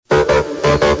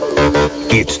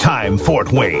It's time, Fort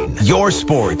Wayne. Your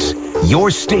sports,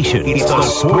 your station. It's the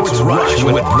Sports Rush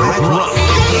with Brett Rump.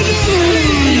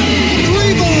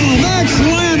 Max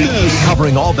Landis.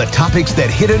 Covering all the topics that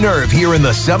hit a nerve here in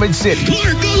the Summit City.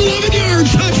 Clark, 11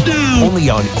 yards, touchdown. Only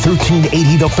on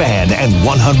 1380 The Fan and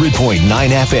 100.9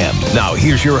 FM. Now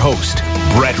here's your host,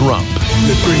 Brett Rump.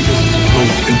 The greatest,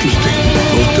 most interesting,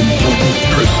 most important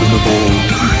person of all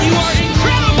time. You are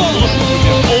incredible.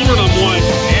 Older than one.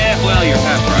 Yeah, well, you're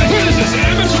half right. What is this,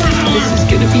 amateur hour? This is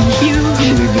going to be huge.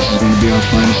 I believe this is going to be our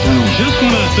finest hour. Just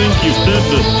when I think you've said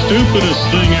the stupidest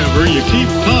thing ever, you keep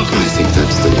talking. I think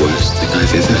that's the worst thing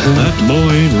I've ever heard. That boy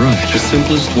ain't right. The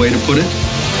simplest way to put it,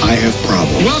 I have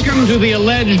problems. Welcome to the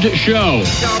alleged show.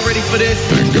 Y'all ready for this?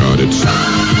 Thank God it's...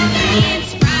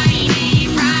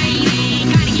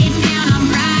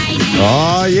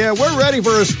 Oh, yeah, we're ready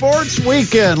for a sports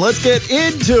weekend. Let's get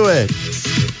into it.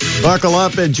 Buckle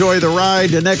up, enjoy the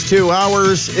ride. The next 2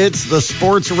 hours, it's the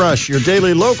Sports Rush, your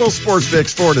daily local sports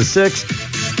fix 4 to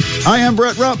 6. I am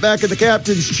Brett Rump, back in the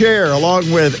captain's chair,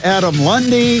 along with Adam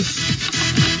Lundy.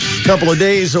 A couple of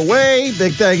days away.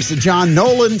 Big thanks to John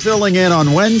Nolan filling in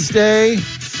on Wednesday.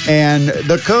 And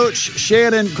the coach,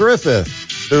 Shannon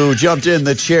Griffith, who jumped in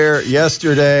the chair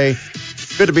yesterday.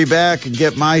 Good to be back and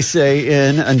get my say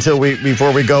in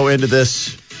before we go into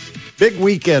this big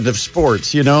weekend of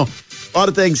sports. You know, a lot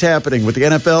of things happening with the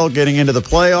NFL getting into the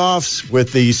playoffs,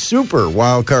 with the Super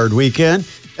Wild Card weekend.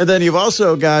 And then you've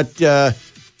also got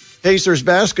Pacers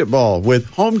basketball with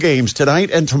home games tonight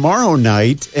and tomorrow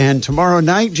night. And tomorrow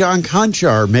night, John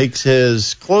Konchar makes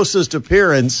his closest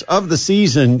appearance of the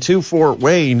season to Fort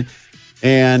Wayne.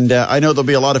 And I know there'll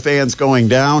be a lot of fans going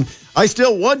down. I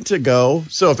still want to go,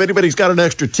 so if anybody's got an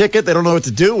extra ticket they don't know what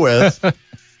to do with,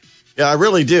 yeah, I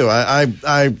really do. I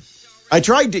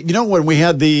tried to, when we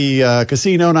had the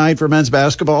casino night for men's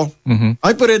basketball,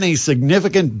 I put in a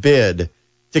significant bid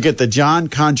to get the John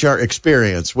Konchar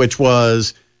experience, which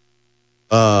was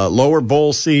lower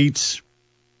bowl seats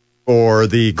for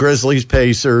the Grizzlies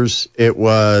Pacers. It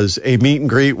was a meet and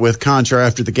greet with Konchar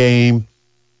after the game,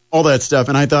 all that stuff.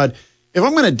 And I thought, if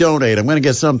I'm going to donate, I'm going to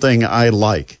get something I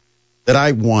like, that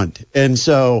I want. And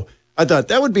so I thought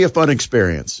that would be a fun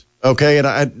experience. Okay,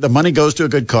 and the money goes to a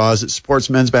good cause. It supports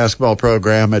men's basketball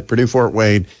program at Purdue Fort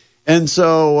Wayne. And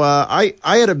so I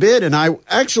had a bid, and I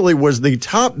actually was the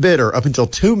top bidder up until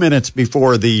 2 minutes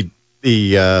before the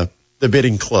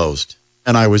bidding closed,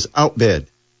 and I was outbid.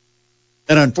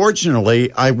 And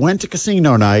unfortunately, I went to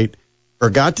casino night,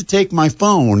 forgot to take my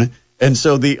phone, and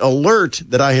so the alert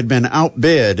that I had been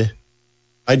outbid,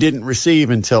 I didn't receive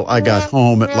until I got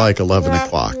home at like 11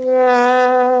 o'clock.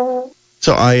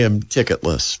 So I am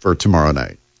ticketless for tomorrow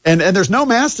night. And there's no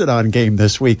Mastodon game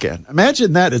this weekend.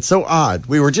 Imagine that. It's so odd.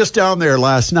 We were just down there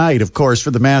last night, of course, for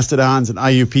the Mastodons and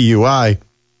IUPUI.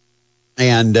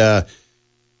 And the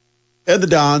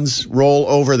Dons roll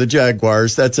over the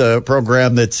Jaguars. That's a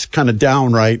program that's kind of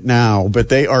down right now, but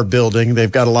they are building.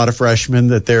 They've got a lot of freshmen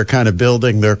that they're kind of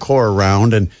building their core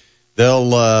around, and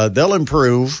they'll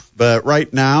improve. But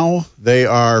right now, they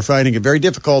are finding it very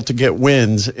difficult to get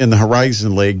wins in the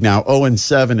Horizon League. Now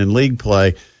 0-7 in league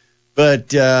play.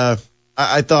 But I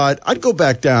thought I'd go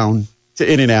back down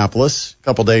to Indianapolis a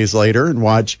couple days later and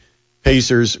watch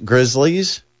Pacers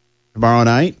Grizzlies tomorrow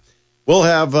night. We'll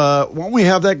have won't we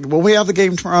have that? Will we have the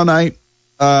game tomorrow night?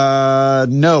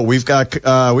 No, we've got the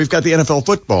NFL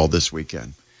football this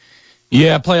weekend.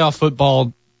 Yeah, playoff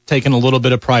football taking a little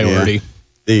bit of priority. Yeah.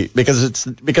 Because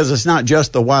it's not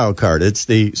just the wild card, it's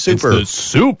the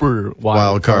super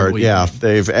wild card. Yeah,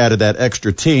 they've added that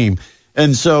extra team.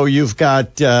 And so you've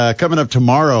got coming up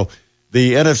tomorrow,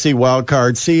 the NFC wild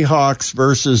card, Seahawks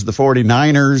versus the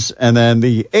 49ers, and then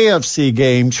the AFC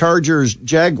game,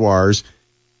 Chargers-Jaguars,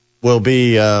 will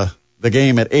be the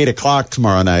game at 8 o'clock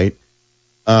tomorrow night.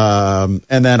 And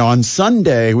then on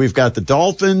Sunday, we've got the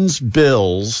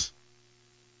Dolphins-Bills,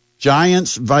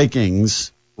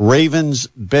 Giants-Vikings,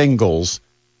 Ravens-Bengals,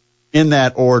 in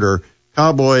that order.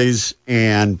 Cowboys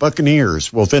and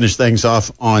Buccaneers will finish things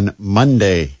off on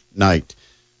Monday night.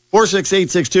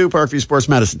 46862, Parkview Sports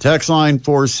Medicine text line,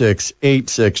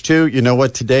 46862. You know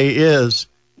what today is?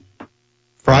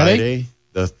 Friday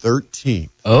the 13th.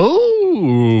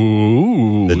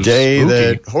 Oh. The day spooky.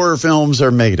 that horror films are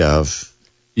made of.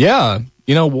 Yeah.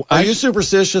 Are you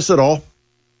superstitious at all?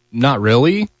 Not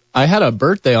really. I had a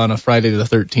birthday on a Friday the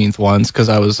 13th once because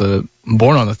I was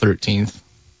born on the 13th,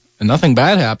 and nothing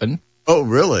bad happened. Oh,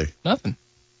 really? Nothing.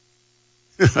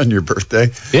 On your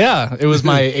birthday? Yeah, it was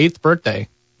my 8th birthday.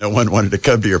 No one wanted to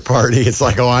come to your party. It's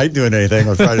like, I ain't doing anything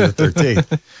on Friday the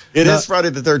 13th. It is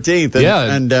Friday the 13th.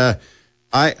 And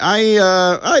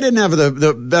I didn't have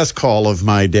the best call of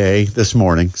my day this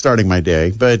morning, starting my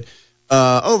day, but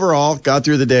overall got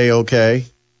through the day okay.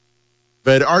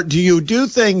 But do you do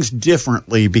things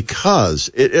differently because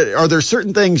are there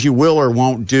certain things you will or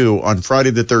won't do on Friday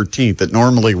the 13th that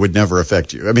normally would never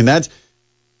affect you? I mean, that's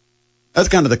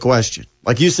kind of the question.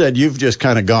 Like you said, you've just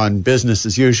kind of gone business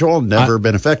as usual, never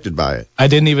been affected by it. I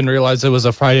didn't even realize it was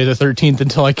a Friday the 13th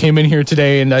until I came in here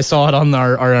today and I saw it on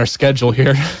our schedule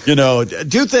here. Do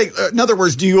you think, in other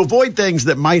words, do you avoid things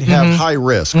that might have high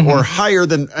risk or higher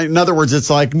than, in other words, it's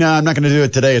like, no, I'm not going to do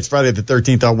it today. It's Friday the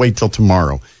 13th. I'll wait till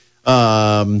tomorrow.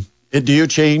 Do you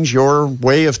change your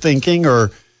way of thinking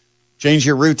or change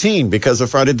your routine because of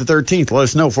Friday the 13th? Let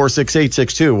us know,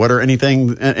 46862. What are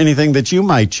anything that you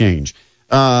might change?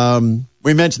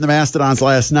 We mentioned the Mastodons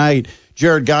last night.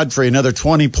 Jared Godfrey, another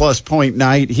 20-plus point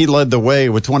night. He led the way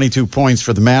with 22 points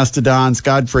for the Mastodons.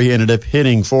 Godfrey ended up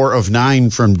hitting 4 of 9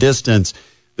 from distance.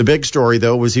 The big story,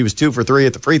 though, was he was 2 for 3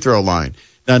 at the free throw line.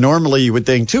 Now, normally you would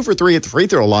think 2 for 3 at the free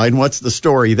throw line. What's the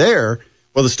story there?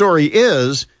 Well, the story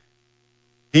is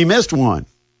he missed one.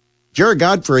 Jared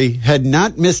Godfrey had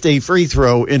not missed a free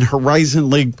throw in Horizon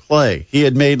League play. He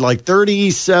had made like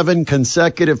 37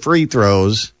 consecutive free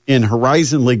throws in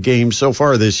Horizon League games so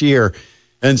far this year.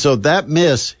 And so that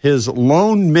miss, his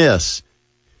lone miss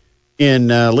in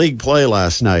league play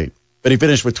last night. But he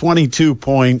finished with 22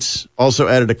 points, also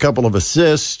added a couple of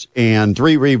assists and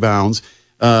 3 rebounds.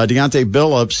 Deontay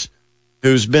Billups,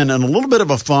 who's been in a little bit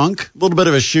of a funk, a little bit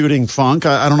of a shooting funk.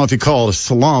 I don't know if you call it a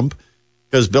slump,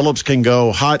 because Billups can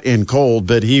go hot and cold,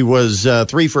 but he was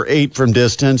 3 for 8 from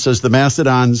distance as the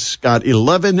Mastodons got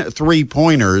 11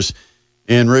 3-pointers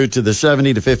en route to the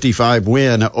 70-55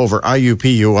 win over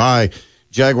IUPUI.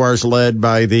 Jaguars led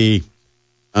by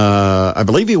I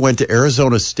believe he went to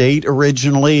Arizona State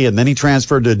originally, and then he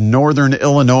transferred to Northern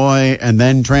Illinois, and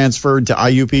then transferred to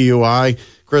IUPUI.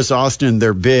 Chris Austin,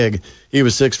 their big, he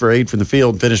was 6 for 8 from the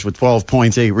field, finished with 12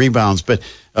 points, 8 rebounds. But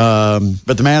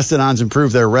the Mastodons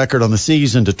improved their record on the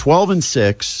season to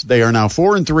 12-6. They are now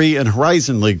 4-3 in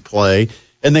Horizon League play,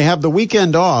 and they have the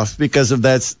weekend off because of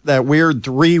that weird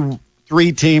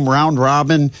three-team round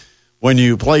robin. When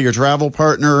you play your travel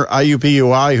partner,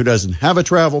 IUPUI, who doesn't have a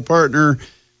travel partner,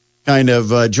 kind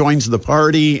of joins the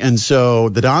party. And so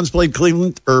the Dons played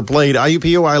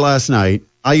IUPUI last night.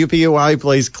 IUPUI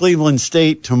plays Cleveland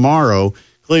State tomorrow.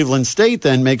 Cleveland State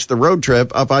then makes the road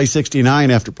trip up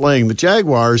I-69 after playing the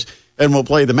Jaguars, and will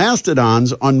play the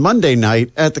Mastodons on Monday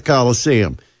night at the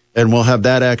Coliseum. And we'll have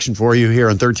that action for you here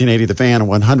on 1380 The Fan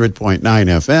and 100.9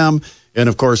 FM. And,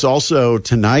 of course, also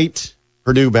tonight,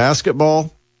 Purdue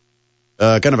basketball.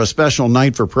 Kind of a special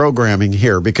night for programming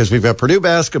here because we've got Purdue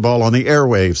basketball on the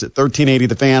airwaves at 1380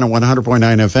 The Fan and 100.9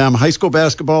 FM. High school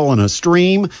basketball on a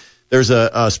stream. There's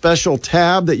a special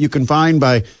tab that you can find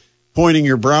by pointing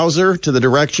your browser to the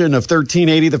direction of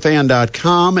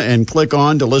 1380thefan.com and click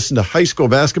on to listen to high school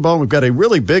basketball. We've got a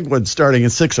really big one starting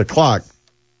at 6 o'clock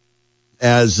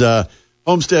as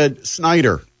Homestead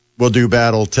Snyder will do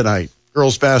battle tonight.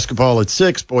 Girls basketball at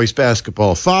 6, boys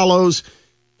basketball follows.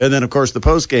 And then, of course, the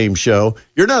post-game show.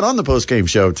 You're not on the post-game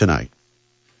show tonight.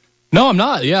 No, I'm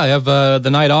not. Yeah, I have the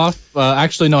night off.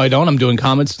 Actually, no, I don't. I'm doing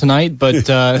comments tonight. But you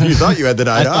thought you had the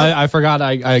night off. I forgot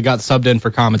I got subbed in for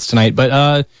comments tonight.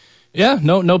 But, yeah,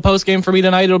 no post-game for me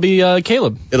tonight. It'll be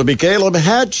Caleb. It'll be Caleb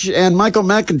Hatch and Michael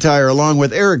McIntyre along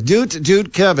with Eric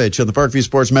Dutkevich on the Parkview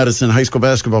Sports Medicine High School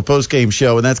Basketball post-game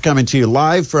show. And that's coming to you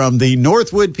live from the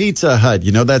Northwood Pizza Hut.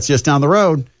 You know, that's just down the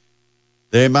road.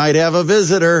 They might have a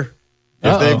visitor.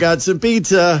 If they've got some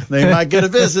pizza, they might get a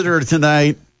visitor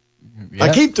tonight. Yeah.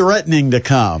 I keep threatening to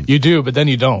come. You do, but then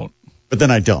you don't. But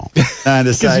then I don't. I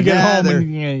decide,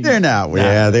 they're not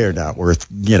worth,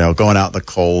 going out in the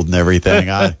cold and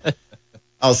everything.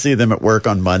 I'll see them at work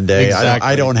on Monday. Exactly.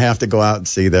 I don't have to go out and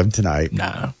see them tonight.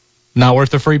 No. Not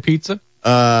worth the free pizza?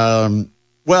 Well,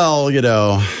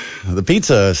 the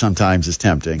pizza sometimes is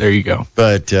tempting. There you go.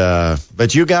 But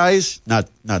you guys,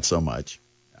 not so much.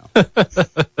 No.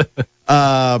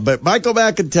 But Michael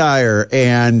McIntyre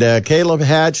and Caleb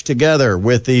Hatch together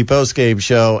with the postgame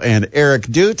show, and Eric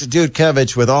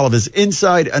Dutkevich with all of his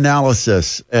inside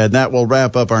analysis, and that will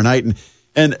wrap up our night.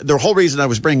 And the whole reason I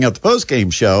was bringing up the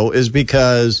postgame show is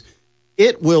because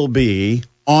it will be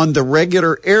on the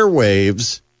regular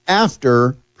airwaves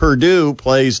after Purdue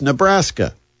plays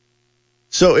Nebraska.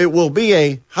 So it will be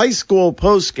a high school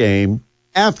postgame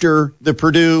after the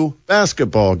Purdue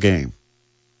basketball game.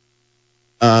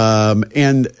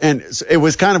 And it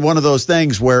was kind of one of those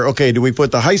things where, okay, do we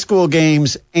put the high school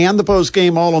games and the post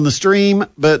game all on the stream?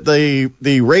 But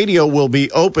the radio will be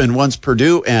open once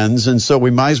Purdue ends, and so we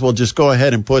might as well just go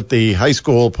ahead and put the high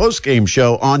school post game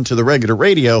show onto the regular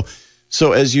radio.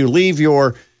 So as you leave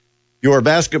your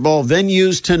basketball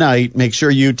venues tonight, make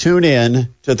sure you tune in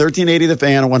to 1380 The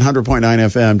Fan and 100.9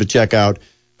 FM to check out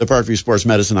the Parkview Sports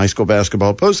Medicine High School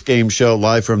Basketball post-game show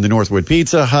live from the Northwood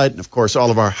Pizza Hut. And, of course,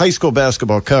 all of our high school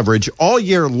basketball coverage all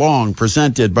year long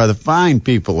presented by the fine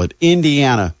people at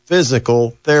Indiana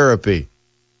Physical Therapy.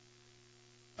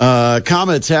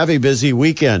 Comets have a busy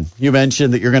weekend. You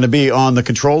mentioned that you're going to be on the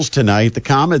controls tonight. The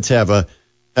Comets have a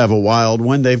wild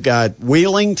one. They've got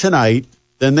Wheeling tonight.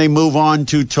 Then they move on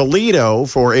to Toledo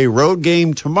for a road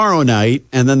game tomorrow night.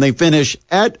 And then they finish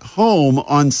at home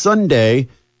on Sunday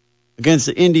against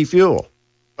the Indy Fuel.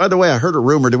 By the way, I heard a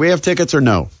rumor. Do we have tickets or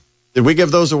no? Did we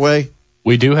give those away?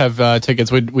 We do have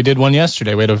tickets. We did one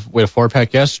yesterday. We had a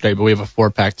 4-pack yesterday, but we have a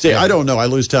 4-pack today. See, I don't know. I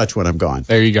lose touch when I'm gone.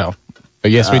 There you go.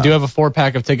 But yes, we do have a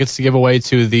 4-pack of tickets to give away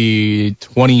to the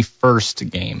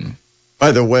 21st game.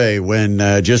 By the way, when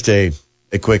just a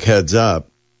quick heads up,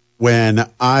 when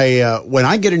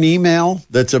I get an email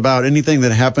that's about anything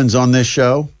that happens on this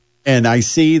show, and I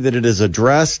see that it is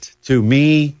addressed to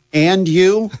me and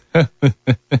you,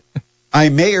 I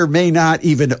may or may not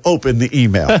even open the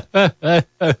email.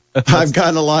 I'm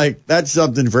kind of like, that's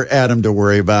something for Adam to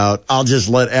worry about. I'll just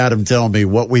let Adam tell me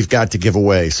what we've got to give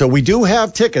away. So we do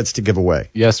have tickets to give away.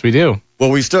 Yes, we do.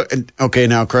 Well, we still, okay,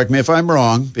 now correct me if I'm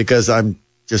wrong, because I'm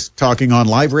just talking on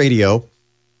live radio.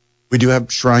 We do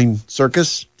have Shrine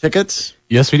Circus tickets?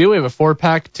 Yes, we do. We have a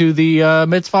 4-pack to the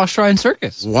Mitzvah Shrine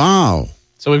Circus. Wow.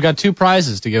 So we've got 2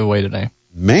 prizes to give away today.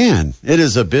 Man, it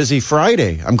is a busy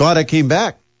Friday. I'm glad I came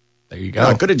back. There you go.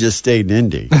 I could have just stayed in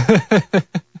Indy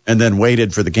and then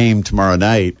waited for the game tomorrow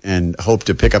night and hoped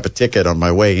to pick up a ticket on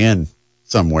my way in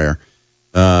somewhere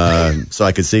so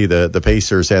I could see the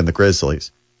Pacers and the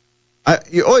Grizzlies.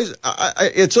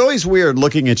 It's always weird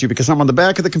looking at you because I'm on the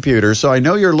back of the computer, so I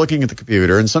know you're looking at the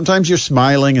computer, and sometimes you're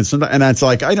smiling, and it's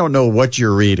like I don't know what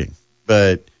you're reading.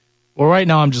 But well, right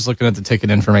now I'm just looking at the ticket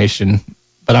information,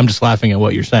 but I'm just laughing at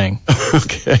what you're saying.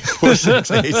 Okay,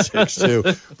 46862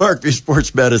 Parkview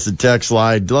Sports Medicine text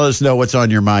line. Let us know what's on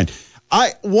your mind.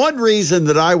 One reason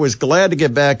that I was glad to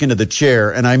get back into the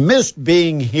chair, and I missed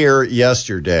being here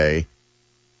yesterday,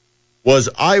 was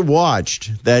I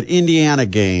watched that Indiana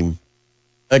game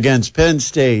against Penn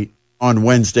State on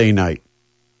Wednesday night.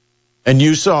 And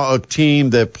you saw a team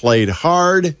that played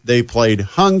hard. They played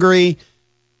hungry.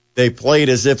 They played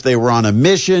as if they were on a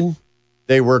mission.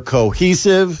 They were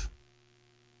cohesive.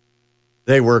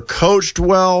 They were coached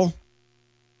well.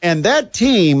 And that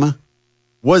team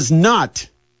was not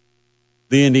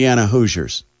the Indiana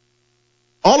Hoosiers.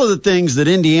 All of the things that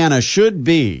Indiana should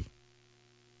be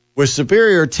with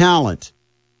superior talent.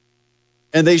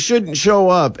 And they shouldn't show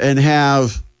up and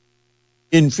have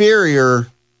inferior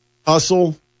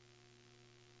hustle,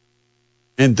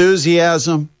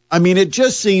 enthusiasm. I mean, it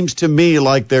just seems to me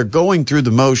like they're going through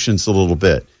the motions a little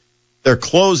bit. Their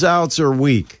closeouts are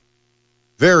weak,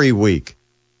 very weak.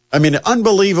 I mean,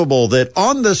 unbelievable that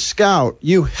on the scout,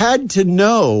 you had to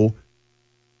know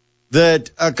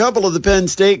that a couple of the Penn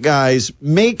State guys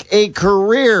make a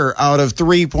career out of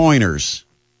three-pointers.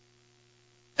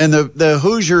 And the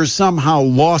Hoosiers somehow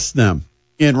lost them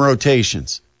in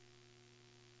rotations.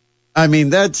 I mean,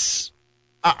 that's,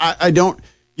 I don't,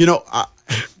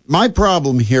 my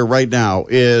problem here right now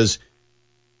is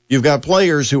you've got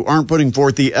players who aren't putting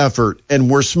forth the effort,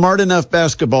 and we're smart enough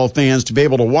basketball fans to be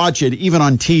able to watch it even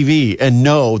on TV and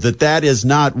know that that is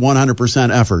not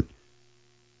 100% effort.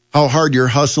 How hard you're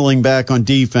hustling back on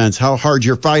defense, how hard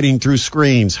you're fighting through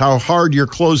screens, how hard you're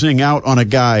closing out on a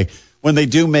guy when they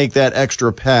do make that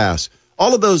extra pass.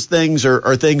 All of those things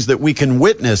are things that we can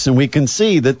witness, and we can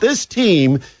see that this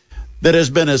team that has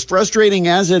been as frustrating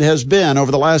as it has been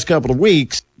over the last couple of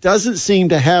weeks doesn't seem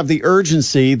to have the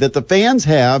urgency that the fans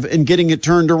have in getting it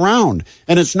turned around.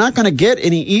 And it's not going to get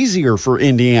any easier for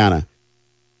Indiana.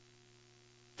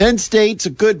 Penn State's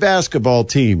a good basketball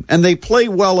team, and they play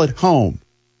well at home.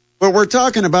 But we're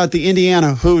talking about the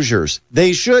Indiana Hoosiers.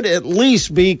 They should at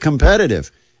least be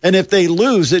competitive. And if they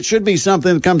lose, it should be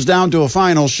something that comes down to a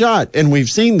final shot. And we've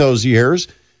seen those years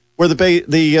where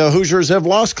the Hoosiers have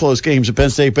lost close games at Penn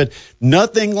State, but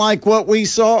nothing like what we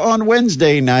saw on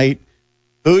Wednesday night.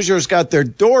 Hoosiers got their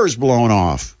doors blown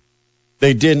off.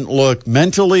 They didn't look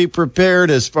mentally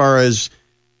prepared as far as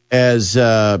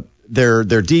their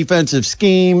defensive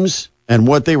schemes and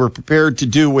what they were prepared to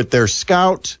do with their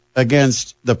scout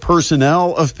against the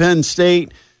personnel of Penn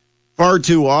State. Far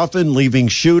too often leaving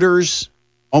shooters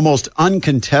almost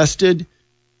uncontested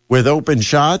with open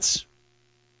shots.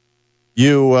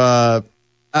 You,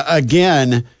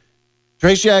 again,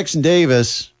 Trayce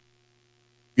Jackson-Davis,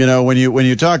 you know, when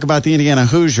you talk about the Indiana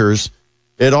Hoosiers,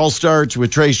 it all starts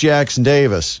with Trayce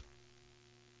Jackson-Davis.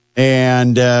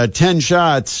 And 10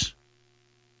 shots,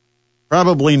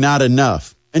 probably not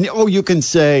enough. And, you can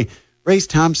say, Race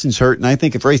Thompson's hurt, and I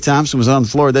think if Race Thompson was on the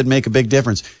floor, that'd make a big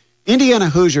difference. Indiana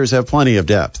Hoosiers have plenty of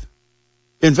depth.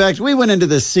 In fact, we went into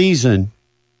this season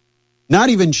not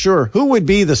even sure who would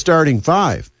be the starting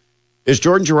five. Is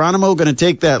Jordan Geronimo going to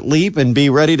take that leap and be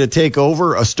ready to take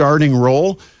over a starting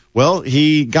role? Well,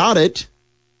 he got it.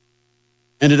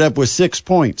 Ended up with 6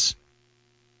 points.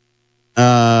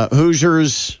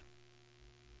 Hoosiers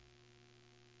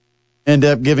end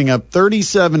up giving up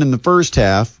 37 in the first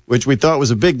half, which we thought was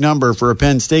a big number for a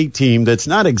Penn State team that's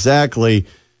not exactly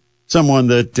someone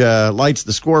that lights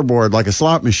the scoreboard like a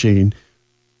slot machine.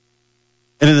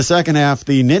 And in the second half,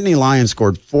 the Nittany Lions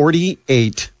scored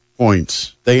 48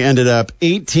 points. They ended up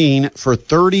 18 for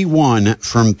 31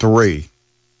 from three.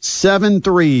 7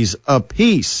 threes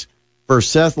apiece for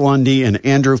Seth Lundy and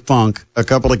Andrew Funk, a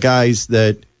couple of guys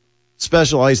that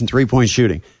specialize in three-point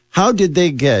shooting. How did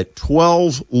they get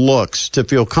 12 looks to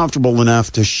feel comfortable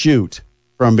enough to shoot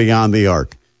from beyond the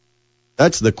arc?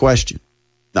 That's the question.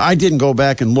 Now, I didn't go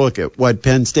back and look at what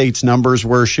Penn State's numbers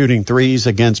were shooting threes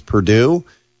against Purdue,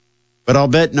 but I'll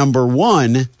bet, number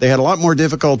one, they had a lot more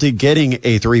difficulty getting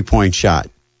a three-point shot.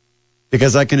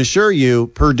 Because I can assure you,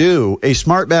 Purdue, a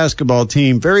smart basketball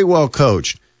team, very well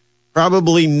coached,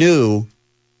 probably knew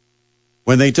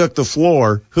when they took the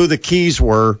floor who the keys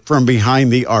were from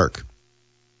behind the arc.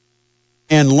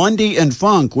 And Lundy and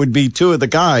Funk would be two of the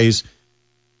guys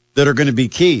that are going to be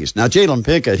keys. Now, Jalen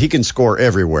Pickett, he can score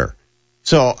everywhere.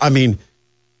 So, I mean,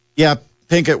 yeah,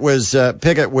 Pickett was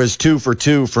 2 for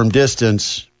 2 from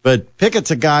distance, but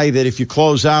Pickett's a guy that if you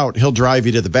close out, he'll drive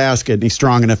you to the basket, and he's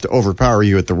strong enough to overpower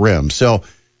you at the rim. So,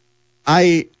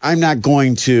 I'm not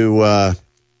going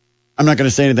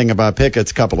to say anything about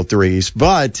Pickett's couple of threes,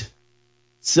 but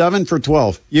 7 for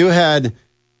 12. You had,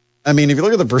 I mean, if you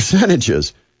look at the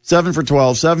percentages, 7 for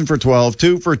 12, 7 for 12,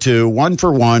 2 for 2, 1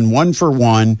 for 1, 1 for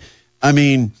 1. I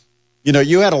mean, you know,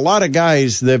 you had a lot of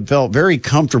guys that felt very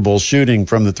comfortable shooting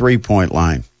from the three-point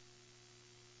line.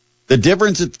 The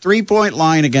difference at the three-point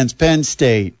line against Penn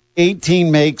State,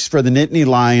 18 makes for the Nittany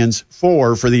Lions,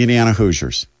 4 for the Indiana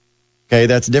Hoosiers. Okay,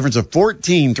 that's a difference of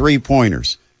 14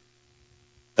 three-pointers.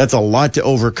 That's a lot to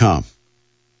overcome.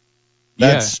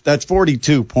 That's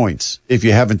 42 points if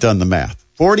you haven't done the math.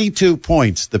 42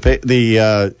 points.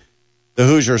 The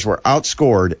Hoosiers were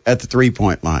outscored at the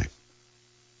three-point line.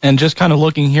 And just kind of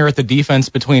looking here at the defense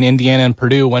between Indiana and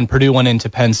Purdue, when Purdue went into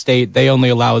Penn State, they only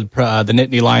allowed the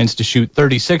Nittany Lions to shoot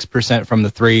 36% from the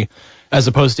three, as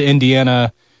opposed to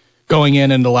Indiana going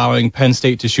in and allowing Penn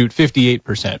State to shoot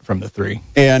 58% from the three.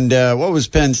 And what was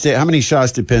Penn State? How many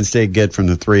shots did Penn State get from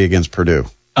the three against Purdue?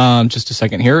 Just a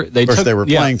second here. They were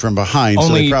playing from behind, only,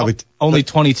 so they probably only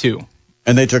 22.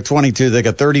 And they took 22. They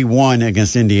got 31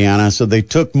 against Indiana, so they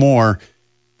took more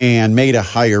and made a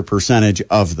higher percentage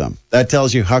of them. That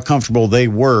tells you how comfortable they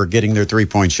were getting their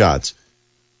three-point shots.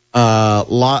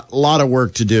 Lot of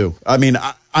work to do. I mean,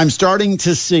 I'm starting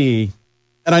to see,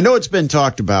 and I know it's been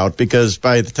talked about because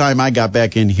by the time I got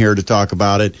back in here to talk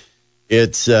about it,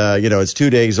 it's 2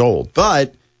 days old.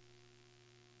 But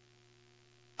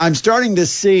I'm starting to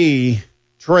see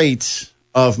traits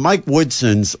of Mike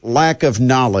Woodson's lack of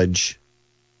knowledge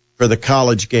for the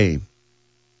college game.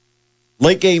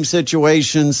 Late game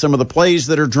situations, some of the plays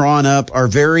that are drawn up are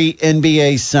very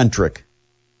NBA-centric.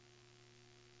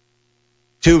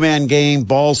 Two-man game,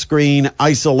 ball screen,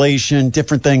 isolation,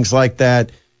 different things like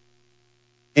that.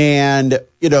 And,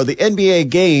 you know, the NBA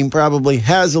game probably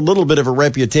has a little bit of a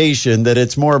reputation that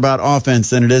it's more about offense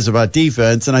than it is about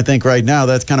defense. And I think right now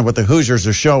that's kind of what the Hoosiers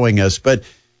are showing us. But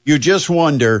you just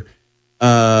wonder,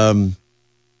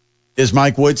 is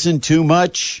Mike Woodson too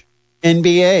much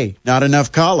NBA, not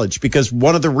enough college? Because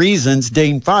one of the reasons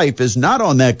Dane Fife is not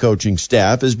on that coaching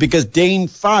staff is because Dane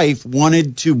Fife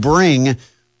wanted to bring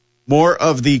more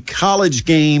of the college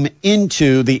game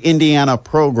into the Indiana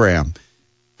program.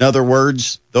 In other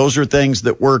words, those are things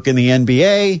that work in the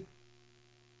NBA,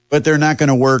 but they're not going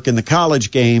to work in the college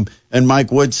game. And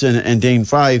Mike Woodson and Dane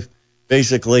Fife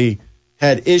basically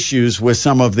had issues with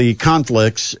some of the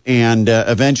conflicts, and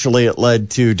eventually it led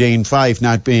to Dane Fife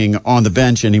not being on the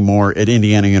bench anymore at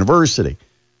Indiana University.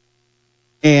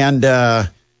 And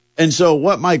so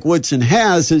what Mike Woodson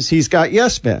has is he's got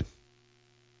yes men.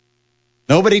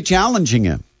 Nobody challenging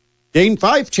him. Dane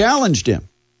Fife challenged him.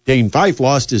 Dane Fife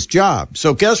lost his job.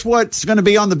 So guess what's going to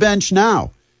be on the bench now?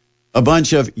 a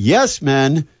bunch of yes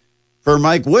men for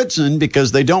Mike Woodson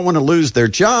because they don't want to lose their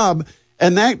job.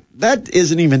 And that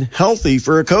isn't even healthy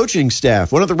for a coaching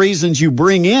staff. One of the reasons you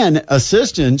bring in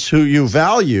assistants who you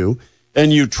value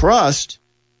and you trust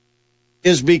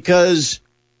is because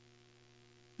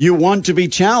you want to be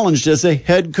challenged as a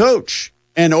head coach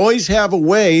and always have a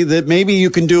way that maybe you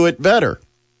can do it better.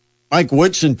 Mike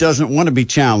Woodson doesn't want to be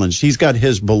challenged. He's got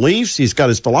his beliefs, he's got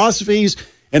his philosophies,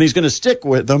 and he's going to stick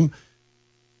with them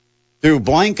through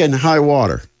blank and high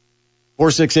water.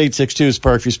 46862 is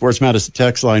Parkview Sports Medicine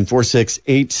text line,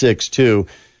 46862.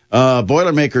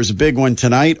 Boilermakers, a big one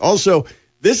tonight. Also,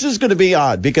 this is going to be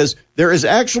odd because there is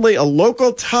actually a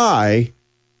local tie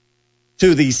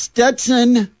to the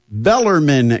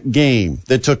Stetson-Bellarmine game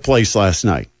that took place last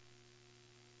night.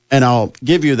 And I'll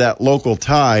give you that local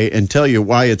tie and tell you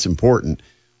why it's important.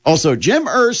 Also, Jim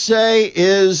Irsay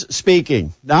is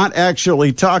speaking, not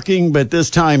actually talking, but this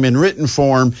time in written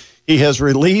form. He has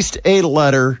released a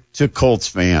letter to Colts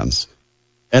fans,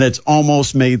 and it's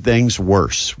almost made things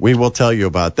worse. We will tell you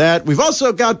about that. We've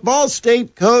also got Ball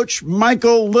State coach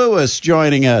Michael Lewis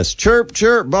joining us. Chirp,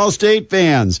 chirp, Ball State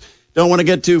fans. Don't want to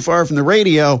get too far from the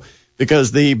radio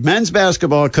because the men's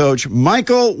basketball coach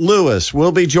Michael Lewis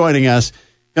will be joining us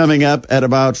coming up at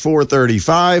about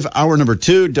 4:35. Hour number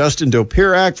 2, Dustin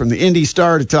Dopirak from the Indy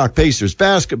Star to talk Pacers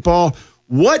basketball.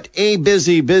 What a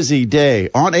busy, busy day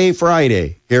on a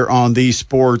Friday here on the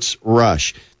Sports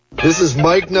Rush. This is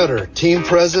Mike Nutter, team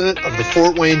president of the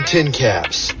Fort Wayne Tin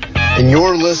Caps, and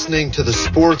you're listening to the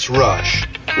Sports Rush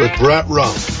with Brett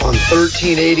Rump on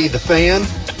 1380 The Fan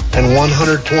and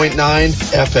 100.9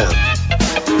 FM.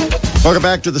 Welcome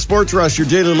back to the Sports Rush, your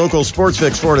daily local sports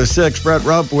fix, 4 to 6. Brett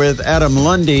Rump with Adam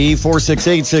Lundy,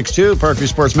 46862, Parkview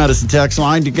Sports Medicine text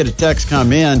line. To get a text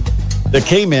came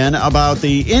in about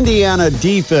the Indiana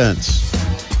defense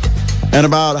and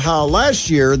about how last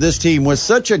year this team was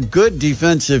such a good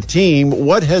defensive team.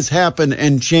 What has happened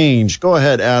and changed? Go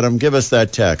ahead, Adam. Give us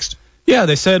that text. Yeah,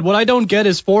 they said, what I don't get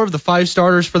is 4 of the 5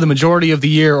 starters for the majority of the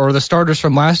year, or the starters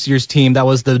from last year's team that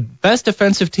was the best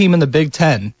defensive team in the Big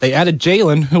Ten. They added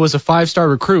Jalen, who was a 5-star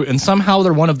recruit, and somehow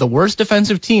they're one of the worst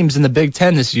defensive teams in the Big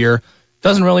Ten this year.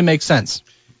 Doesn't really make sense.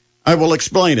 I will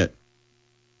explain it.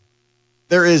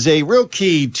 There is a real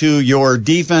key to your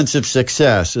defensive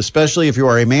success, especially if you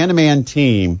are a man-to-man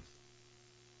team,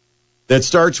 that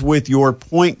starts with your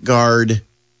point guard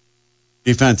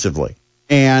defensively.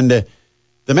 And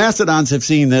the Mastodons have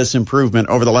seen this improvement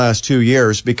over the last 2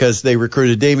 years because they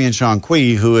recruited Damian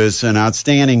Shanqui, who is an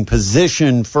outstanding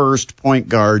position-first point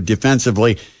guard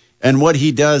defensively. And what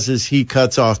he does is he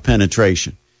cuts off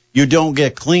penetration. You don't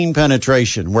get clean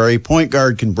penetration where a point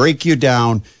guard can break you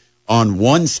down on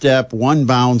one step, one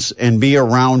bounce, and be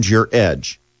around your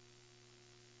edge.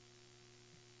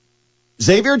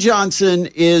 Xavier Johnson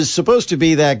is supposed to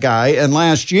be that guy, and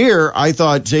last year I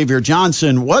thought Xavier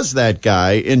Johnson was that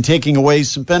guy in taking away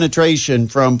some penetration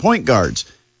from point guards.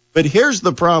 But here's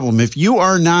the problem. If you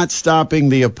are not stopping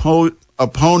the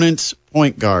opponent's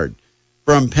point guard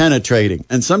from penetrating,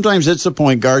 and sometimes it's a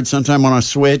point guard, sometimes on a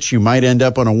switch, you might end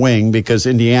up on a wing because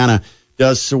Indiana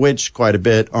does switch quite a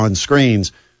bit on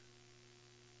screens.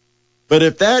 But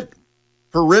if that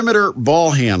perimeter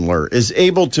ball handler is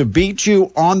able to beat you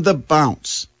on the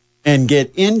bounce and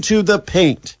get into the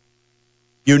paint,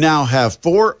 you now have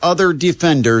 4 other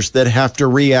defenders that have to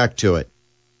react to it.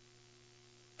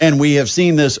 And we have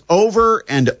seen this over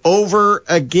and over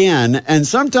again, and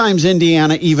sometimes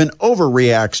Indiana even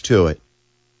overreacts to it.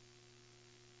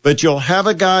 But you'll have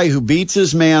a guy who beats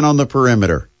his man on the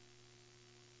perimeter.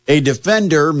 A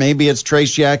defender, maybe it's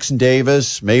Trace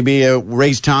Jackson-Davis, maybe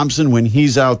Race Thompson when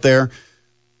he's out there,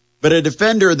 but a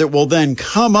defender that will then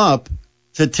come up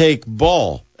to take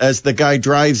ball as the guy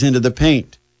drives into the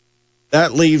paint.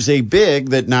 That leaves a big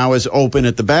that now is open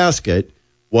at the basket.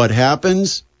 What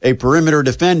happens? A perimeter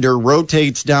defender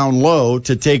rotates down low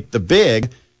to take the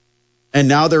big, and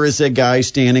now there is a guy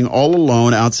standing all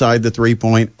alone outside the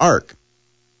three-point arc.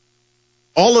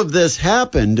 All of this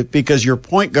happened because your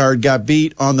point guard got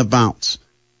beat on the bounce.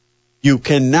 You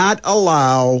cannot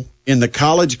allow, in the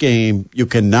college game, you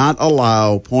cannot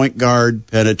allow point guard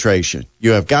penetration.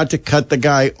 You have got to cut the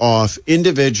guy off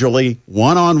individually,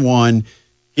 one-on-one,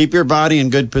 keep your body in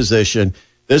good position.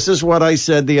 This is what I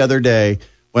said the other day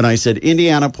when I said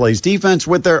Indiana plays defense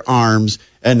with their arms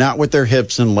and not with their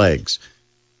hips and legs.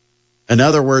 In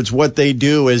other words, what they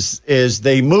do is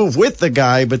they move with the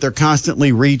guy, but they're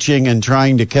constantly reaching and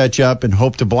trying to catch up and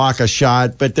hope to block a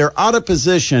shot, but they're out of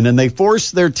position, and they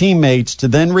force their teammates to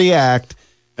then react.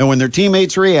 And when their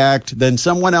teammates react, then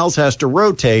someone else has to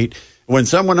rotate. When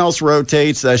someone else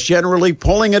rotates, that's generally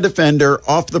pulling a defender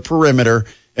off the perimeter,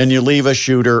 and you leave a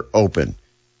shooter open.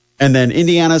 And then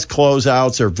Indiana's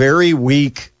closeouts are very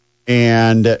weak,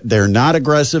 and they're not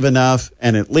aggressive enough,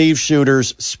 and it leaves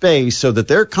shooters space so that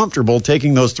they're comfortable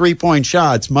taking those three-point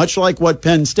shots, much like what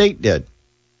Penn State did.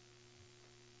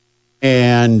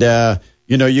 And,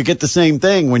 you get the same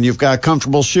thing when you've got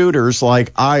comfortable shooters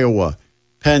like Iowa,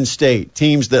 Penn State,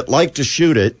 teams that like to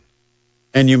shoot it,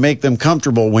 and you make them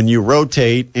comfortable when you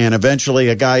rotate, and eventually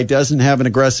a guy doesn't have an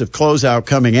aggressive closeout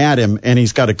coming at him, and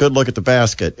he's got a good look at the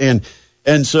basket.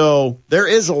 And so there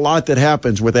is a lot that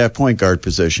happens with that point guard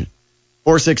position.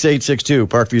 46862,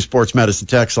 Parkview Sports Medicine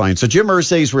text line. So Jim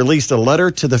Irsay's released a letter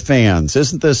to the fans.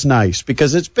 Isn't this nice?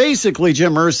 Because it's basically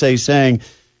Jim Irsay saying,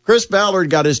 Chris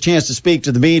Ballard got his chance to speak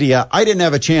to the media. I didn't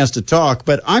have a chance to talk,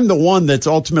 but I'm the one that's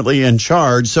ultimately in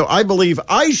charge, so I believe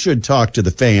I should talk to the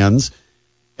fans.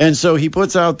 And so he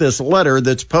puts out this letter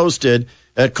that's posted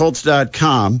at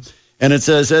Colts.com, and it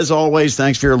says, as always,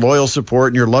 thanks for your loyal support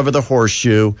and your love of the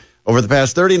horseshoe. Over the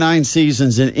past 39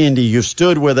 seasons in Indy, you've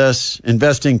stood with us,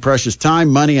 investing precious time,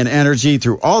 money, and energy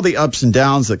through all the ups and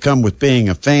downs that come with being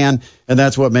a fan, and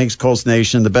that's what makes Colts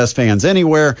Nation the best fans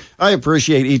anywhere. I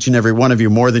appreciate each and every one of you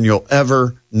more than you'll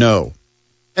ever know.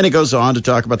 And he goes on to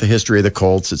talk about the history of the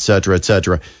Colts, et cetera, et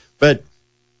cetera. But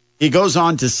he goes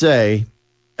on to say,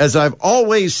 as I've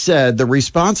always said, the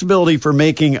responsibility for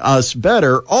making us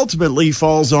better ultimately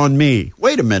falls on me.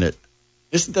 Wait a minute.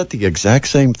 Isn't that the exact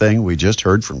same thing we just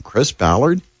heard from Chris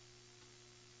Ballard?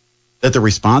 That the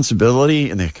responsibility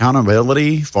and the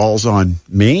accountability falls on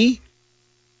me?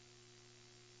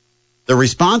 The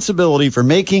responsibility for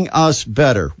making us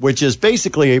better, which is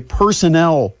basically a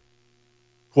personnel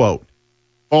quote,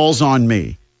 falls on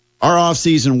me. Our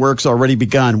off-season work's already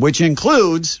begun, which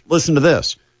includes, listen to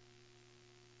this,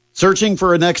 searching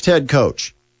for a next head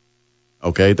coach.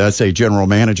 Okay, that's a general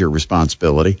manager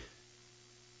responsibility.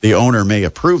 The owner may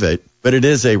approve it, but it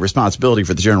is a responsibility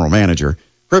for the general manager.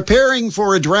 Preparing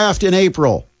for a draft in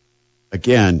April.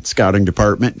 Again, scouting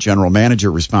department, general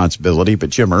manager responsibility, but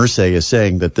Jim Irsay is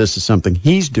saying that this is something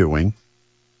he's doing.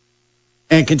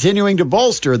 And continuing to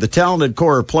bolster the talented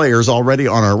core of players already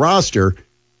on our roster.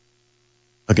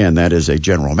 Again, that is a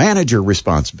general manager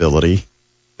responsibility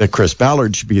that Chris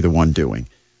Ballard should be the one doing.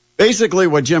 Basically,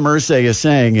 what Jim Irsay is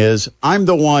saying is, I'm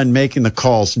the one making the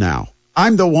calls now.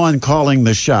 I'm the one calling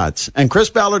the shots. And Chris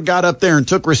Ballard got up there and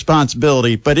took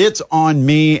responsibility, but it's on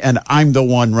me, and I'm the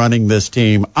one running this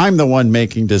team. I'm the one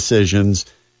making decisions.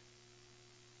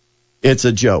 It's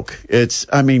a joke.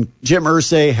 Jim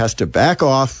Irsay has to back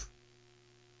off.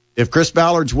 If Chris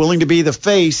Ballard's willing to be the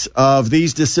face of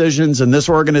these decisions in this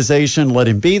organization, let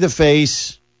him be the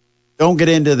face. Don't get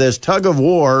into this tug of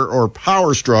war or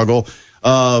power struggle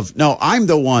of, no, I'm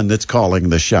the one that's calling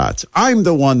the shots. I'm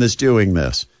the one that's doing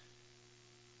this.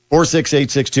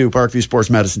 46862, Parkview Sports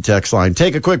Medicine text line.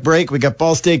 Take a quick break. We got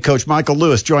Ball State coach Michael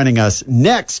Lewis joining us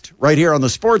next, right here on the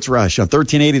Sports Rush on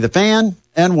 1380 The Fan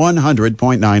and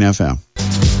 100.9 FM.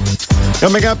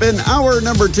 Coming up in hour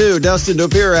number 2, Dustin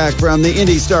Dopirak from the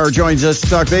Indy Star joins us to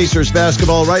talk Pacers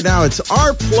basketball. Right now, it's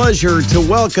our pleasure to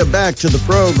welcome back to the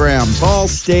program Ball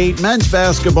State men's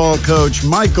basketball coach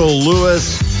Michael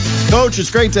Lewis. Coach,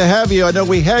 it's great to have you. I know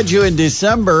we had you in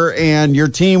December, and your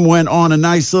team went on a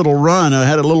nice little run. I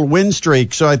had a little win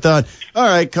streak, so I thought, all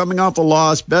right, coming off a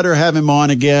loss, better have him on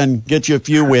again, get you a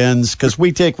few wins, because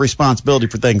we take responsibility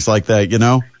for things like that, you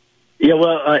know? Yeah,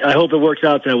 well, I hope it works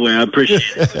out that way. I appreciate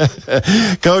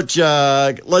it. Coach,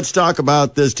 let's talk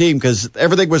about this team because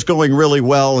everything was going really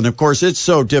well. And, of course, it's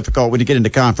so difficult when you get into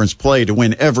conference play to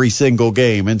win every single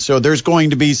game. And so there's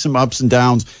going to be some ups and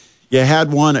downs. You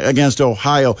had one against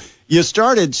Ohio. You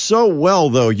started so well,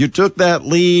 though. You took that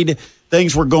lead.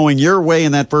 Things were going your way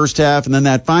in that first half. And then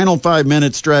that final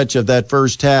 5-minute stretch of that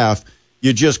first half,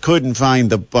 you just couldn't find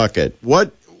the bucket.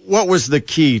 What was the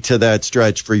key to that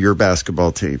stretch for your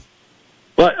basketball team?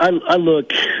 Well,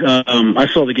 I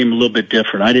saw the game a little bit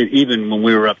different. Even when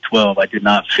we were up 12, I did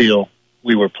not feel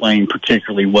we were playing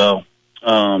particularly well.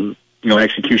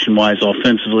 Execution-wise,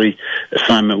 offensively,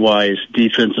 assignment-wise,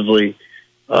 defensively.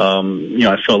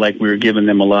 I felt like we were giving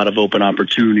them a lot of open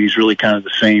opportunities, really kind of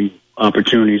the same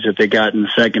opportunities that they got in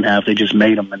the second half. They just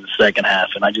made them in the second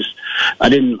half. And I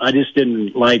just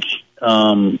didn't like,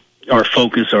 our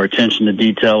focus, our attention to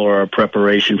detail, or our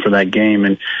preparation for that game,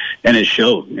 and it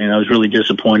showed. And I was really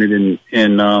disappointed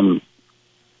in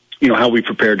how we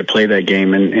prepared to play that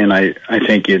game, and I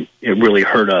think it really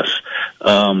hurt us.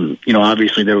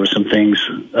 Obviously there were some things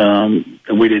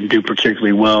that we didn't do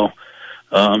particularly well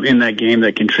in that game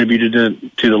that contributed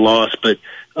to the loss, but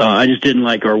I just didn't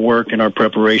like our work and our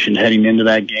preparation heading into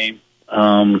that game.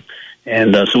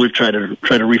 so we've tried to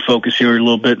refocus here a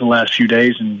little bit in the last few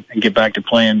days and get back to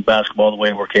playing basketball the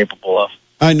way we're capable of.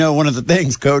 I know one of the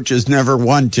things coaches never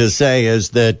want to say is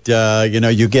that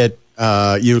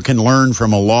you can learn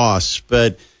from a loss,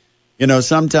 but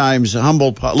sometimes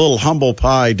little humble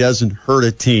pie doesn't hurt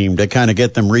a team to kind of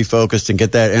get them refocused and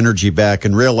get that energy back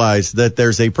and realize that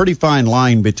there's a pretty fine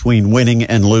line between winning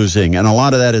and losing, and a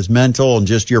lot of that is mental and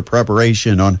just your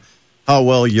preparation on how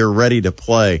well you're ready to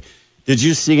play. Did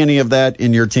you see any of that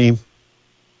in your team?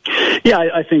 Yeah,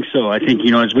 I think so. I think,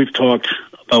 as we've talked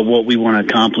about what we want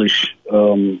to accomplish,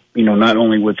 not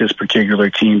only with this particular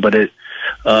team, but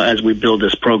as we build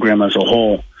this program as a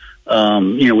whole,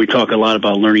 we talk a lot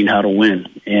about learning how to win.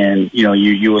 And,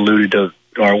 you alluded to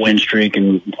our win streak,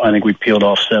 and I think we peeled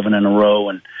off 7 in a row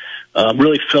and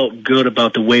really felt good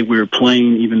about the way we were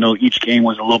playing, even though each game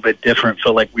was a little bit different,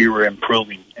 felt like we were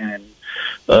improving. And,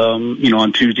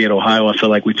 on Tuesday at Ohio, I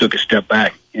felt like we took a step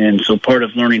back. And so part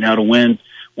of learning how to win,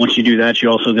 once you do that, you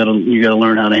also got to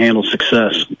learn how to handle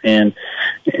success. And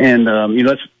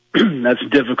that's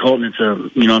difficult. And it's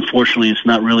unfortunately, it's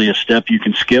not really a step you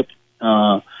can skip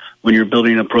when you're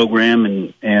building a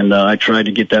program. And I tried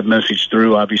to get that message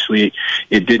through. Obviously,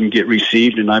 it didn't get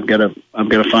received, and I've got to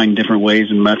find different ways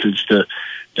and methods to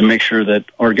make sure that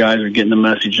our guys are getting the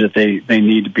message that they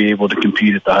need to be able to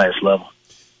compete at the highest level.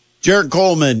 Jarrett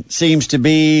Coleman seems to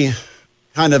be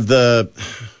kind of I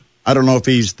don't know if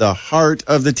he's the heart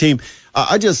of the team.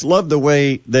 I just love the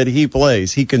way that he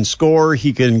plays. He can score.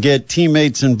 He can get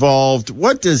teammates involved.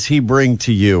 What does he bring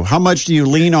to you? How much do you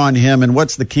lean on him, and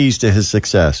what's the keys to his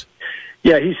success?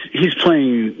 Yeah, he's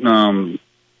playing, some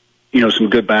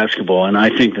good basketball, and I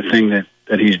think the thing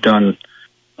that he's done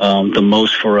the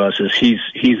most for us is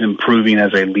he's improving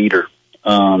as a leader.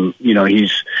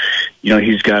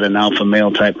 He's got an alpha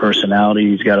male type personality.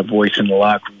 He's got a voice in the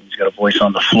locker room. He's got a voice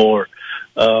on the floor.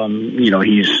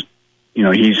 He's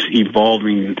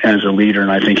evolving as a leader,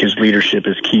 and I think his leadership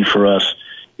is key for us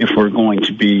if we're going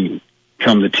to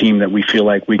become the team that we feel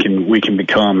like we can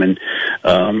become. And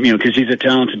because he's a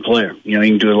talented player, he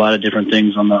can do a lot of different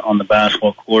things on the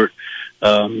basketball court.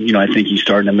 I think he's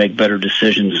starting to make better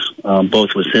decisions,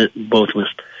 both with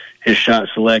his shot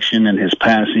selection and his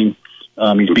passing.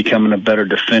 He's becoming a better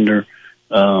defender,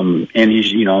 and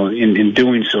he's in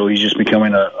doing so, he's just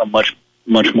becoming a much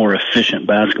more efficient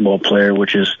basketball player,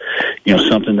 which is,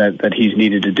 something that he's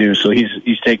needed to do. So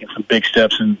he's taken some big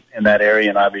steps in that area,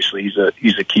 and obviously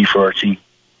he's a key for our team.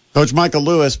 Coach Michael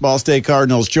Lewis, Ball State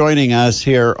Cardinals, joining us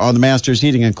here on the Masters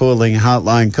Heating and Cooling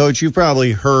Hotline. Coach, you've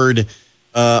probably heard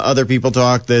other people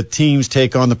talk that teams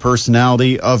take on the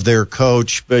personality of their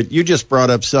coach, but you just brought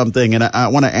up something, and I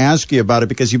want to ask you about it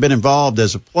because you've been involved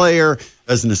as a player,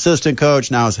 as an assistant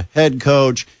coach, now as a head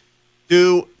coach.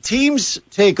 Do teams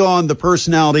take on the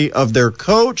personality of their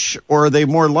coach, or are they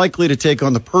more likely to take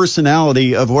on the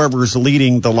personality of whoever's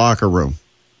leading the locker room?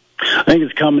 I think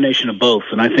it's a combination of both,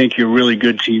 and I think you're really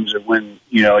good teams that when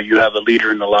you have a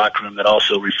leader in the locker room that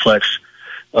also reflects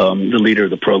the leader of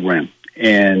the program,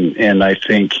 and I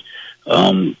think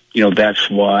that's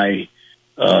why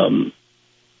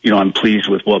I'm pleased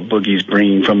with what Boogie's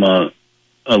bringing from a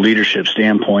leadership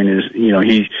standpoint. Is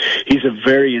he's a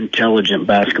very intelligent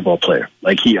basketball player.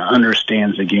 Like, he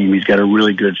understands the game. He's got a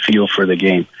really good feel for the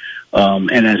game,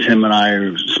 and as him and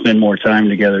I spend more time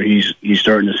together, he's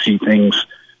starting to see things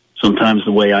sometimes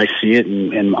the way I see it,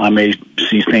 and I may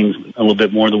see things a little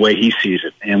bit more the way he sees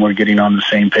it, and we're getting on the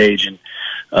same page. And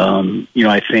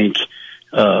I think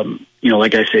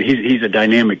like I said, he's a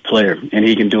dynamic player, and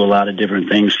he can do a lot of different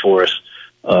things for us.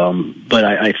 But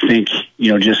I think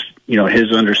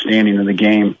his understanding of the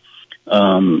game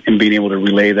and being able to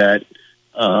relay that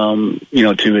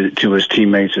to his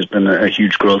teammates has been a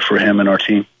huge growth for him and our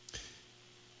team.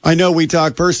 I know we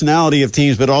talk personality of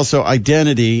teams, but also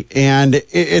identity, and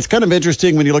it's kind of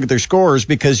interesting when you look at their scores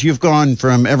because you've gone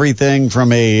from everything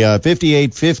from a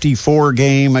 58-54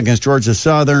 game against Georgia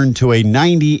Southern to a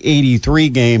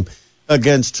 90-83 game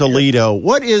against Toledo.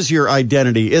 What is your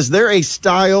identity? Is there a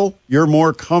style you're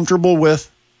more comfortable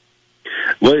with?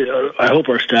 Well, I hope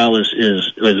our style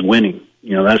is winning.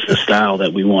 That's the style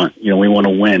that we want. We want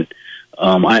to win.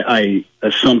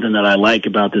 That's something that I like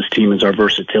about this team is our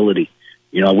versatility.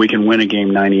 We can win a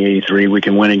game 90-83. We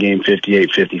can win a game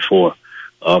 58-54.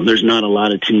 There's not a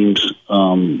lot of teams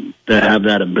that have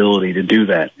that ability to do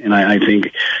that. And I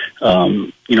think,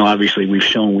 obviously we've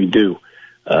shown we do.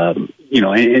 And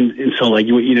so like,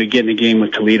 get in a game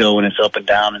with Toledo and it's up and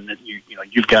down, and then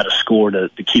you've got to score to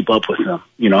keep up with them.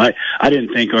 I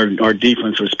didn't think our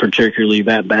defense was particularly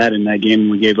that bad in that game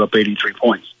when we gave up 83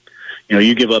 points.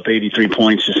 You give up 83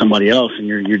 points to somebody else, and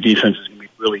your defense is going to be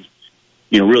really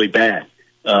really bad.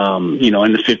 In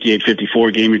the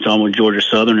 58-54 game, you're talking with Georgia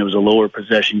Southern, it was a lower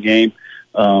possession game.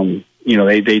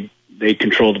 They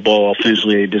controlled the ball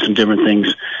offensively. They did some different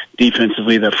things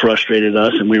defensively that frustrated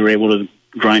us, and we were able to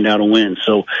grind out a win.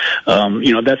 So,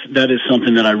 that is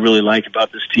something that I really like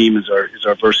about this team is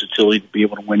our versatility to be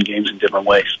able to win games in different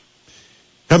ways.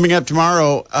 Coming up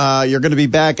tomorrow, you're going to be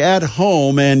back at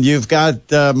home, and you've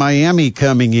got Miami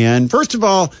coming in. First of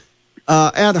all,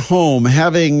 at home,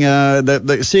 having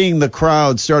seeing the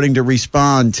crowd starting to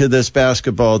respond to this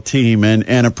basketball team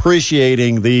and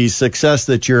appreciating the success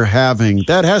that you're having,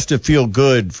 that has to feel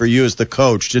good for you as the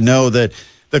coach to know that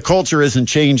the culture isn't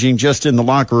changing just in the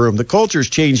locker room. The culture's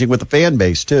changing with the fan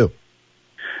base too.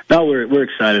 No, we're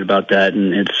excited about that,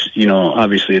 and it's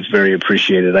obviously it's very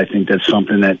appreciated. I think that's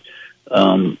something that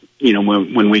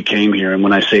when we came here, and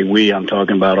when I say we, I'm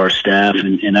talking about our staff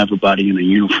and everybody in the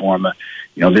uniform.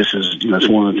 This is it's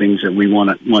one of the things that we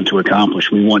want to accomplish.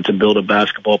 We want to build a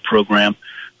basketball program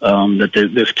that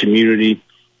this community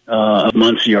of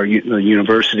Muncie, our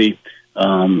university,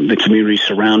 the community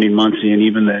surrounding Muncie, and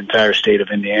even the entire state of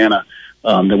Indiana,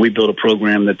 that we build a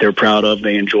program that they're proud of,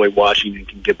 they enjoy watching, and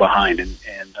can get behind. And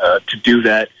to do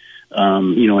that,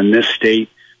 in this state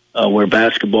where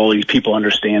basketball, these people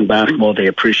understand basketball, they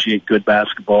appreciate good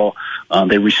basketball,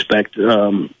 they respect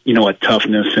a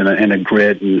toughness and a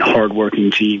grit and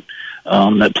hardworking team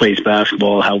that plays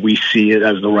basketball how we see it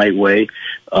as the right way,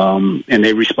 and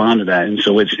they respond to that. And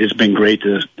so it's been great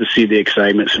to see the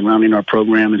excitement surrounding our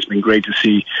program. It's been great to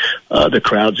see the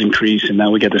crowds increase, and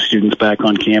now we got the students back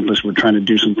on campus. We're trying to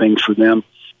do some things for them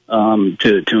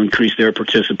to increase their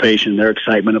participation, their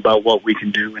excitement about what we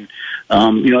can do. And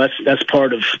that's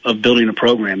part of building a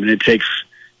program, and it takes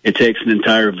an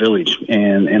entire village.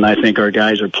 And I think our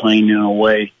guys are playing in a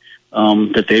way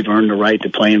that they've earned the right to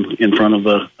play in front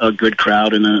of a good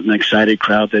crowd and an excited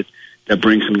crowd that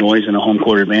brings some noise and a home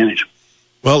court advantage.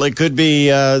 Well, it could be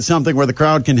something where the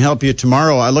crowd can help you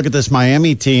tomorrow. I look at this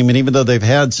Miami team, and even though they've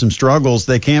had some struggles,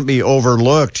 they can't be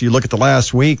overlooked. You look at the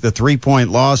last week, the 3-point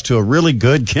loss to a really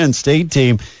good Kent State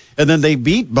team, and then they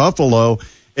beat Buffalo.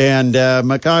 And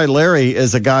Makai Larry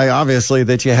is a guy, obviously,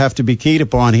 that you have to be keyed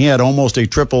upon. He had almost a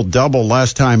triple-double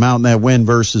last time out in that win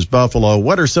versus Buffalo.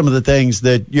 What are some of the things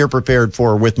that you're prepared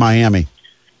for with Miami?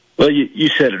 Well, you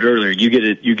said it earlier. You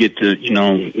get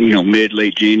to mid,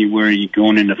 late January,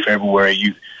 going into February.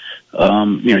 You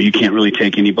can't really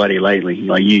take anybody lightly.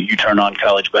 You turn on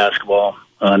college basketball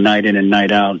night in and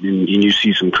night out, and you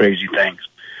see some crazy things.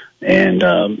 And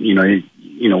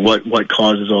what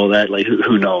causes all that? Like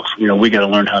who knows? We got to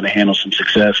learn how to handle some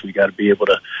success. We got to be able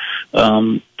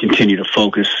to continue to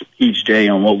focus each day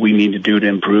on what we need to do to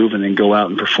improve, and then go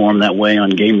out and perform that way on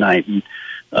game night. And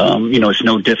it's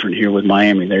no different here with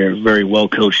Miami. They're a very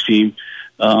well-coached team,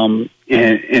 and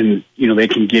they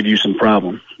can give you some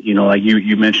problem. Like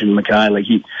you mentioned Makai, like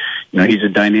he's a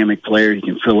dynamic player. He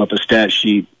can fill up a stat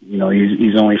sheet.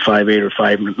 He's only 5'8" or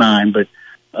 5'9", but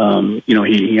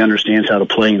he understands how to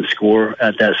play and score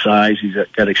at that size. He's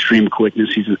got extreme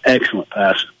quickness. He's an excellent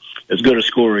passer. As good a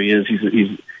scorer he is,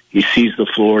 he sees the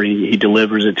floor. He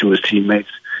delivers it to his teammates,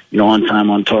 on time,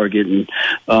 on target. And,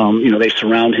 they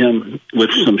surround him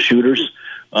with some shooters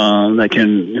that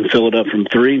can fill it up from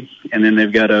three. And then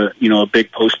they've got a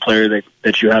big post player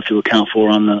that you have to account for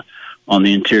on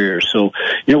the interior. So,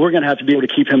 we're going to have to be able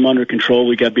to keep him under control.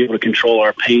 We got to be able to control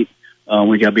our paint.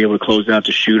 We got to be able to close out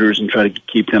the shooters and try to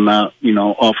keep them out,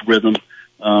 off rhythm.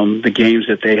 The games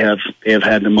that they have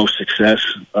had the most success,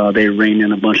 they rain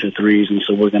in a bunch of threes, and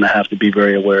so we're going to have to be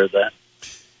very aware of that.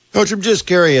 Coach, I'm just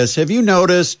curious, have you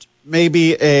noticed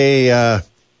maybe an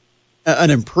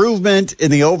improvement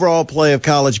in the overall play of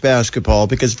college basketball?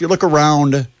 Because if you look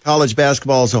around college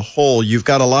basketball as a whole, you've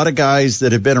got a lot of guys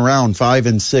that have been around 5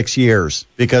 and 6 years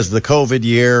because of the COVID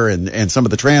year and some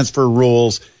of the transfer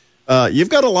rules. You've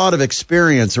got a lot of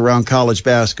experience around college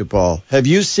basketball. Have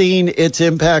you seen its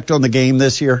impact on the game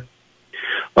this year?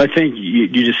 Well, I think you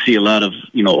just see a lot of,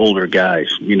 older guys,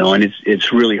 and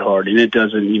it's really hard. And it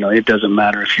doesn't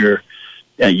matter if you're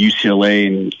at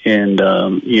UCLA and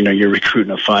you're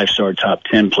recruiting a 5-star top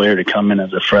 10 player to come in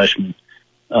as a freshman,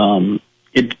 or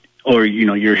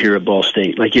you're here at Ball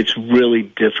State. Like, it's really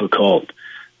difficult,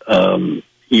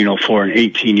 for an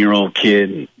 18-year-old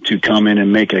kid to come in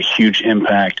and make a huge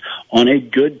impact on a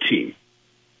good team,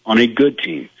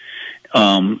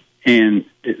 and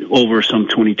over some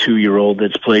 22-year-old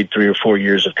that's played 3 or 4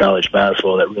 years of college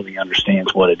basketball that really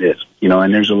understands what it is,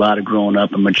 and there's a lot of growing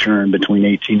up and maturing between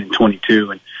 18 and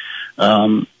 22. And,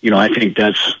 I think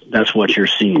that's what you're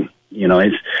seeing.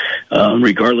 It's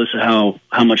regardless of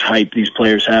how much hype these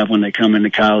players have when they come into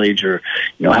college, or,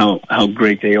 how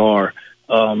great they are.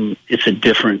 it's a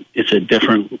different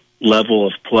level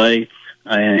of play,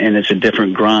 and it's a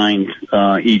different grind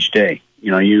each day.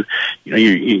 You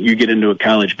get into a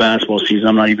college basketball season.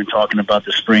 I'm not even talking about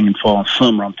the spring and fall and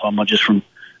summer. I'm talking about just from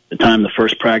the time the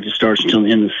first practice starts until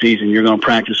the end of the season. You're going to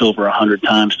practice over 100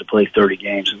 times to play 30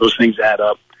 games, and those things add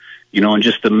up. And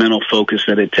just the mental focus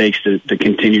that it takes to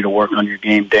continue to work on your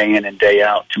game day in and day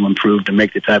out to improve, to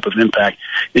make the type of impact.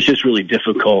 It's just really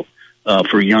difficult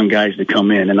for young guys to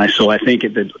come in. And so I think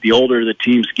the older the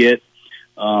teams get,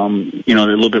 the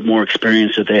little bit more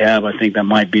experience that they have, I think that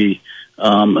might be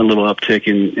a little uptick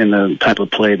in the type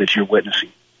of play that you're witnessing.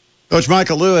 Coach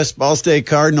Michael Lewis, Ball State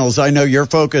Cardinals. I know your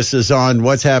focus is on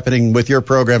what's happening with your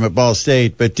program at Ball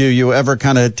State, but do you ever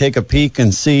kind of take a peek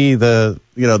and see the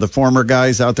former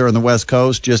guys out there on the West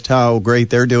Coast, just how great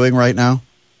they're doing right now?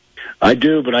 I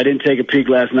do, but I didn't take a peek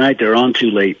last night. They're on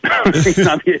too late. I was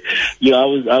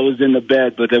in the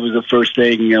bed, but that was the first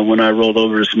thing when I rolled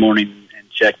over this morning and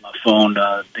checked my phone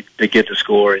to get the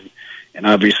score. And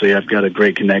obviously, I've got a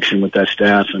great connection with that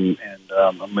staff and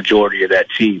a majority of that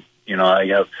team.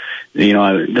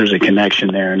 There's a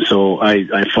connection there, and so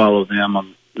I follow them.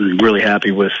 I'm really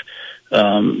happy with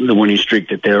the winning streak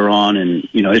that they're on, and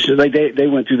it's just like they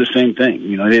went through the same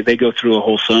thing. They go through a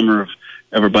whole summer of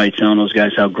everybody telling those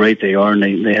guys how great they are,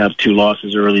 and they have 2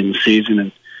 losses early in the season,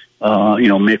 and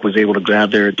Mick was able to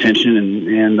grab their attention,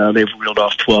 and they've reeled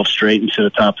off 12 straight and sit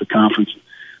atop the conference.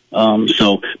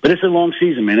 But it's a long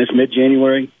season, man. It's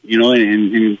mid-January,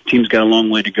 and team's got a long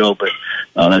way to go, but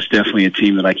that's definitely a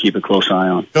team that I keep a close eye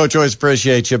on. Coach, always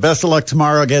appreciate you. Best of luck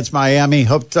tomorrow against Miami.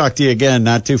 Hope to talk to you again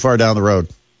not too far down the road.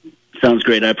 Sounds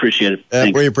great. I appreciate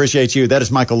it. We appreciate you. That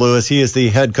is Michael Lewis. He is the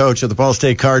head coach of the Ball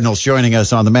State Cardinals, joining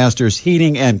us on the Masters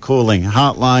Heating and Cooling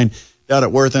Hotline down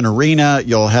at Worthen Arena.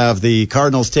 You'll have the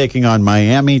Cardinals taking on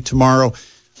Miami tomorrow.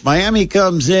 Miami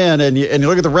comes in, and you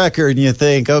look at the record, and you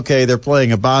think, okay, they're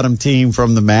playing a bottom team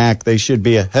from the MAC. They should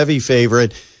be a heavy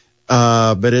favorite.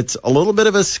 But it's a little bit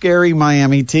of a scary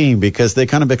Miami team because they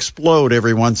kind of explode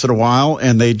every once in a while,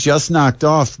 and they just knocked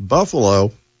off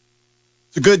Buffalo.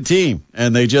 It's a good team,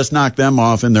 and they just knocked them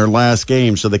off in their last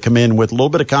game, so they come in with a little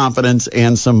bit of confidence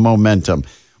and some momentum.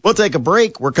 We'll take a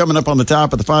break. We're coming up on the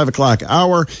top of the 5 o'clock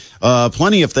hour.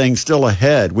 Plenty of things still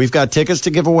ahead. We've got tickets to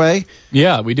give away.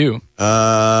 Yeah, we do.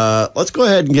 Let's go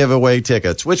ahead and give away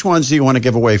tickets. Which ones do you want to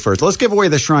give away first? Let's give away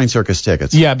the Shrine Circus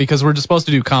tickets. Yeah, because we're just supposed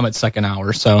to do Comet second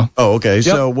hour. So. Oh, okay. Yep.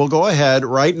 So we'll go ahead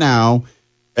right now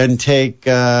and take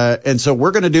and so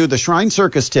we're going to do the Shrine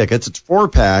Circus tickets. It's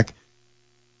 4-pack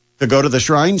to go to the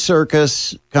Shrine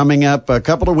Circus coming up a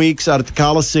couple of weeks out at the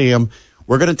Coliseum.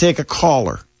 We're going to take a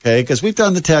caller. Okay, because we've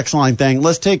done the text line thing.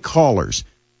 Let's take callers.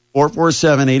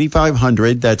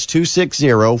 447-8500. That's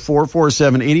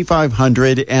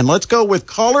 260-447-8500. And let's go with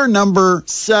caller number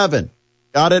 7.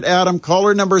 Got it, Adam?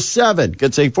 Caller number 7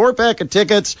 gets a 4-pack of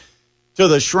tickets to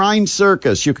the Shrine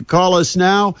Circus. You can call us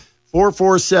now,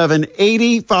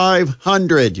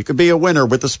 447-8500. You could be a winner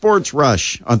with the Sports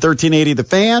Rush on 1380 The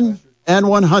Fan and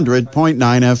 100.9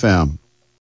 FM.